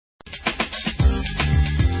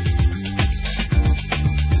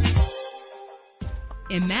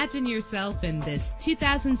Imagine yourself in this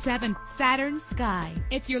 2007 Saturn Sky.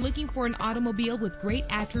 If you're looking for an automobile with great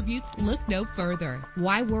attributes, look no further.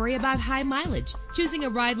 Why worry about high mileage? Choosing a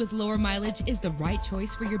ride with lower mileage is the right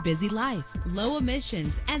choice for your busy life. Low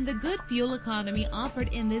emissions and the good fuel economy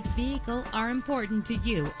offered in this vehicle are important to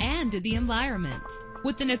you and to the environment.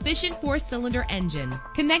 With an efficient 4-cylinder engine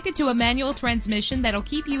connected to a manual transmission that'll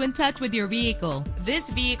keep you in touch with your vehicle, this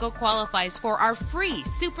vehicle qualifies for our free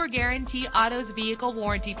Super Guarantee Autos Vehicle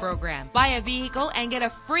Warranty Program. Buy a vehicle and get a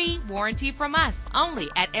free warranty from us only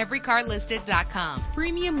at everycarlisted.com.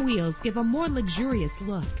 Premium wheels give a more luxurious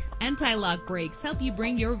look. Anti-lock brakes help you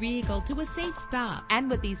bring your vehicle to a safe stop. And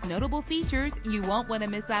with these notable features, you won't want to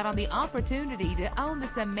miss out on the opportunity to own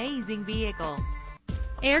this amazing vehicle.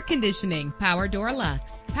 Air conditioning, power door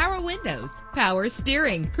locks, power windows, power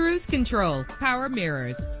steering, cruise control, power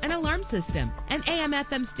mirrors, an alarm system, an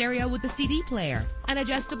AM/FM stereo with a CD player, an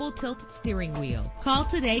adjustable tilt steering wheel. Call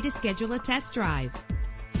today to schedule a test drive.